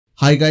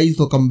Hi guys,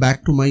 welcome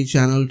back to my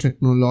channel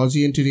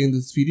Technology, and today in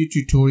this video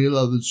tutorial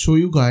I will show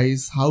you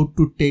guys how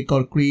to take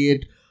or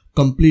create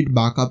complete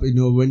backup in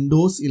your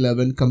Windows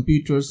 11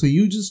 computer. So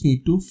you just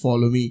need to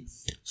follow me.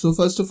 So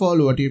first of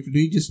all, what you have to do,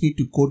 you just need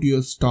to go to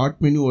your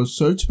start menu or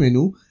search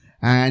menu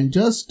and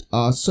just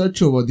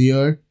search over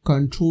there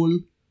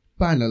control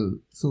panel.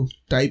 So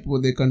type over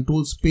the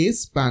control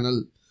space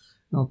panel.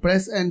 Now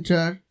press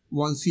enter.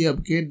 Once you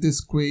have get this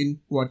screen,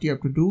 what you have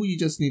to do, you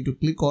just need to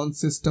click on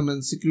system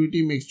and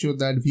security. Make sure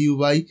that view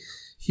by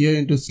here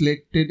into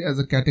selected as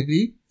a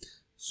category.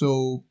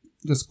 So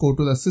just go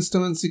to the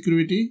system and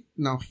security.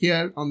 Now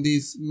here on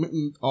this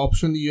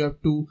option you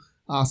have to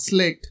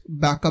select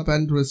backup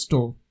and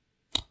restore.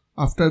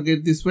 After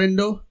get this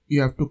window,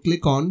 you have to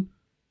click on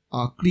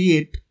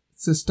create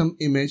system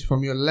image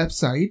from your left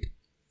side,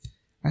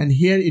 and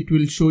here it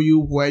will show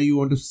you where you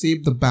want to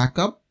save the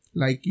backup,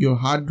 like your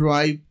hard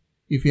drive,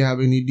 if you have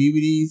any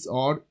DVDs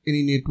or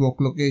any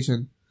network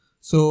location.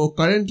 So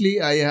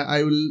currently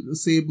I will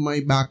save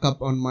my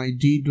backup on my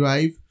D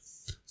drive.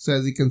 So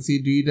as you can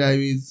see, D drive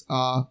is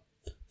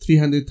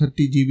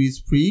 330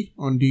 GB free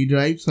on D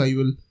drive. So I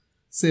will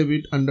save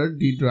it under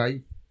D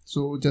drive.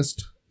 So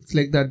just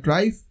select that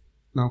drive.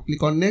 Now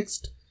click on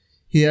next.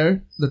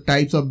 Here the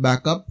types of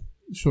backup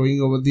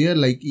showing over there,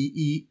 like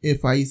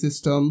EEFI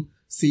system,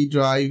 C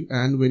drive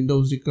and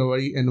Windows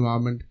recovery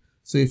environment.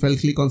 So if I'll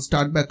click on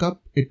start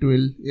backup, it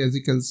will, as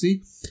you can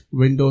see,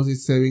 Windows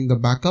is saving the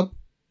backup.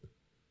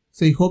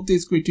 So I hope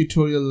this quick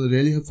tutorial will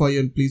really help for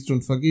you, and please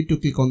don't forget to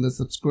click on the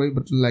subscribe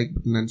button, like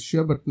button and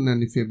share button.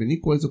 And if you have any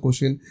questions or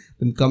question,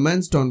 then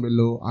comments down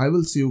below. I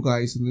will see you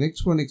guys in the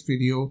next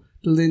video.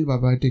 Till then, bye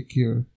bye, take care.